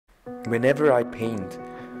Whenever I paint,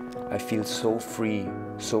 I feel so free,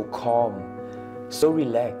 so calm, so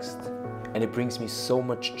relaxed, and it brings me so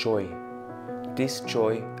much joy. This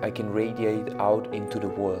joy I can radiate out into the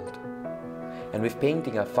world. And with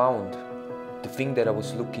painting I found the thing that I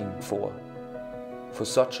was looking for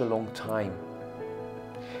such a long time.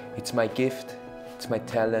 It's my gift, it's my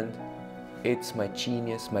talent, it's my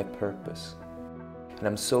genius, my purpose. And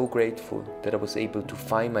I'm so grateful that I was able to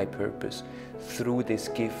find my purpose through this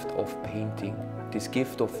gift of painting, this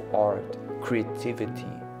gift of art,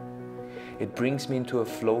 creativity. It brings me into a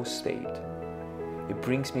flow state. It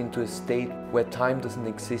brings me into a state where time doesn't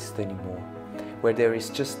exist anymore, where there is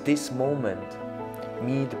just this moment,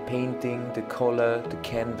 me, the painting, the color, the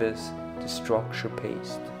canvas, the structure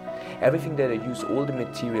paste. Everything that I use, all the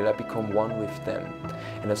material, I become one with them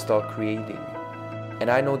and I start creating. And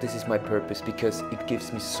I know this is my purpose because it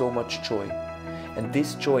gives me so much joy. And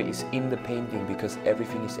this joy is in the painting because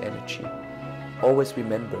everything is energy. Always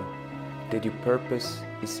remember that your purpose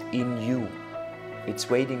is in you. It's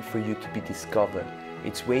waiting for you to be discovered.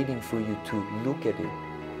 It's waiting for you to look at it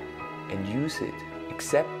and use it,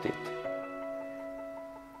 accept it.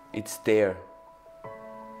 It's there.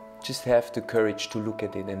 Just have the courage to look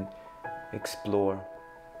at it and explore.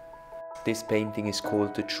 This painting is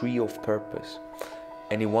called The Tree of Purpose,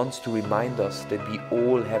 and it wants to remind us that we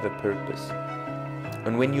all have a purpose.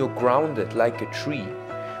 And when you're grounded like a tree,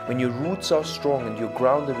 when your roots are strong and you're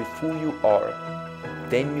grounded with who you are,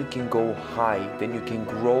 then you can go high, then you can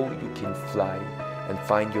grow, you can fly and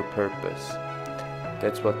find your purpose.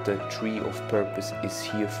 That's what the Tree of Purpose is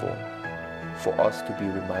here for us to be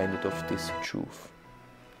reminded of this truth.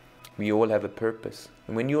 We all have a purpose,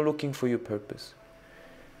 and when you're looking for your purpose,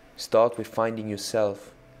 start with finding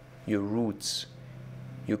yourself, your roots,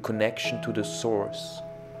 your connection to the source,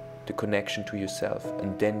 the connection to yourself,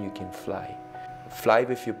 and then you can fly. Fly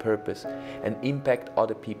with your purpose and impact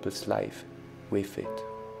other people's life with it.